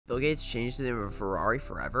Bill Gates changed the name of Ferrari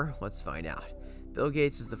forever? Let's find out. Bill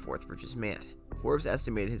Gates is the fourth richest man. Forbes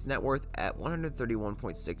estimated his net worth at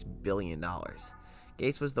 $131.6 billion.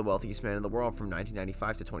 Gates was the wealthiest man in the world from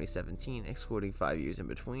 1995 to 2017, excluding 5 years in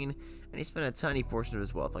between, and he spent a tiny portion of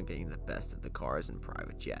his wealth on getting the best of the cars and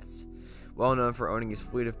private jets. Well known for owning his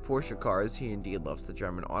fleet of Porsche cars, he indeed loves the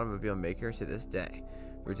German automobile maker to this day.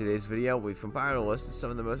 For today's video, we've compiled a list of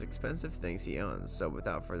some of the most expensive things he owns, so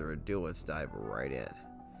without further ado, let's dive right in.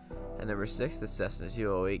 At number 6, the Cessna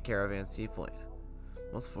 208 Caravan seaplane.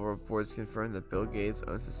 Multiple reports confirm that Bill Gates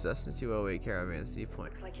owns the Cessna 208 Caravan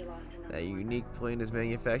seaplane. That unique plane is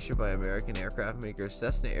manufactured by American aircraft maker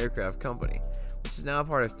Cessna Aircraft Company, which is now a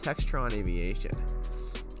part of Textron Aviation.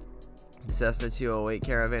 The Cessna 208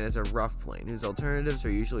 Caravan is a rough plane whose alternatives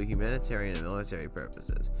are usually humanitarian and military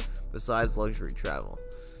purposes, besides luxury travel.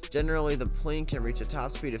 Generally, the plane can reach a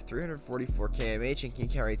top speed of 344 km/h and can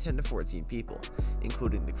carry 10 to 14 people,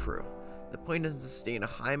 including the crew. The plane doesn't sustain a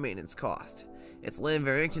high maintenance cost. Its land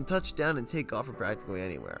variant can touch down and take off from practically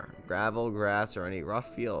anywhere, gravel, grass, or any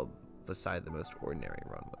rough field beside the most ordinary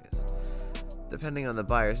runways. Depending on the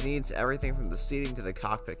buyer's needs, everything from the seating to the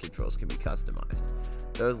cockpit controls can be customized.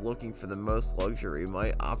 Those looking for the most luxury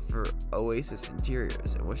might opt for Oasis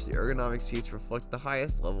interiors, in which the ergonomic seats reflect the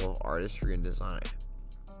highest level of artistry and design.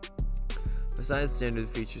 Besides standard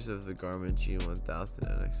features of the Garmin G1000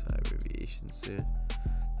 NX hybrid aviation suit,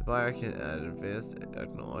 the buyer can add advanced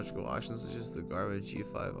technological options such as the Garmin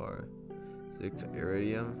G5R6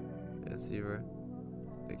 Iridium receiver,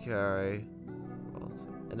 the carry.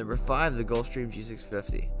 At number 5, the Gulfstream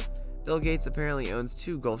G650. Bill Gates apparently owns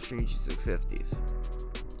 2 Gulfstream G650s.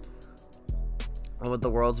 One with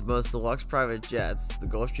the world's most deluxe private jets, the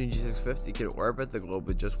Gulfstream G650 can orbit the globe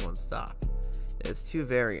with just one stop. It has 2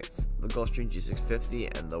 variants, the Gulfstream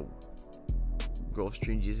G650 and the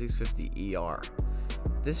Gulfstream G650ER.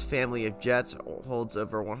 This family of jets holds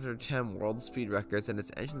over 110 world speed records, and its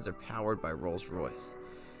engines are powered by Rolls-Royce.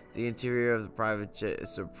 The interior of the private jet is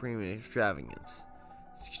supreme in extravagance.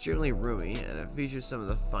 It's extremely roomy, and it features some of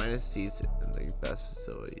the finest seats and the best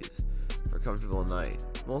facilities for a comfortable night.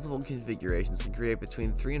 Multiple configurations can create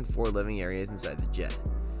between 3 and 4 living areas inside the jet.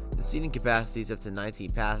 The seating capacity is up to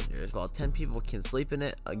 19 passengers, while 10 people can sleep in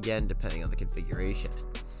it, again depending on the configuration.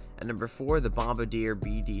 At number 4, the Bombardier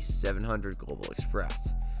BD700 Global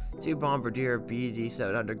Express. 2 Bombardier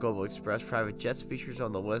BD700 Global Express private jets features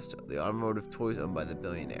on the list of the automotive toys owned by the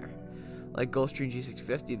billionaire. Like Gulfstream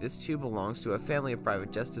G650, this too belongs to a family of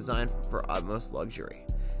private jets designed for utmost luxury.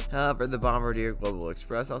 However, the Bombardier Global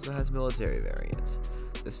Express also has military variants.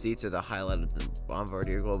 The seats are the highlight of the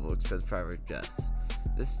Bombardier Global Express private jets.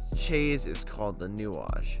 This chaise is called the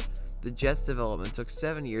Nuage. The jet's development took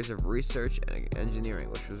 7 years of research and engineering,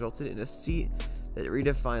 which resulted in a seat that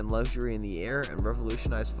redefined luxury in the air and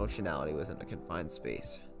revolutionized functionality within a confined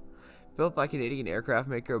space. Built by Canadian aircraft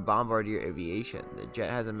maker Bombardier Aviation, the jet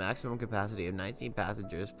has a maximum capacity of 19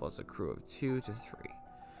 passengers plus a crew of 2 to 3.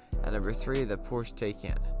 At number 3, the Porsche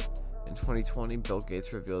Taycan. In 2020, Bill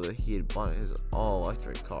Gates revealed that he had bought his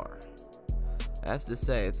all-electric car. I have to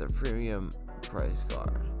say, it's a premium price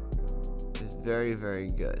car. It's very, very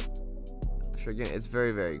good. Again, it's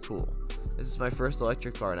very, very cool. This is my first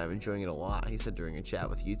electric car and I'm enjoying it a lot, he said during a chat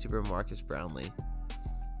with YouTuber Marcus Brownlee.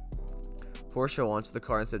 Porsche launched the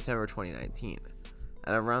car in September 2019.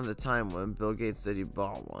 At around the time when Bill Gates said he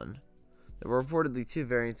bought one, there were reportedly 2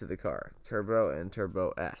 variants of the car, Turbo and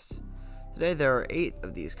Turbo S. Today there are 8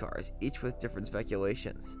 of these cars, each with different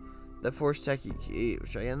speculations. The Porsche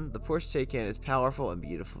Taycan is a powerful and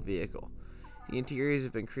beautiful vehicle. The interiors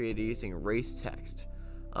have been created using race text,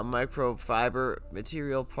 a microfiber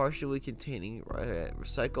material partially containing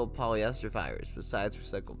recycled polyester fibers, besides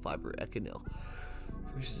recycled fiber econyl,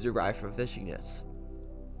 which is derived from fishing nets.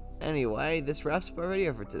 Anyway, this wraps up our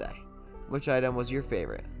video for today. Which item was your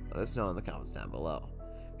favorite? Let us know in the comments down below.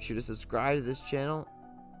 Be sure to subscribe to this channel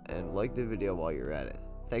and like the video while you're at it.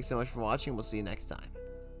 Thanks so much for watching. We'll see you next time.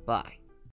 Bye.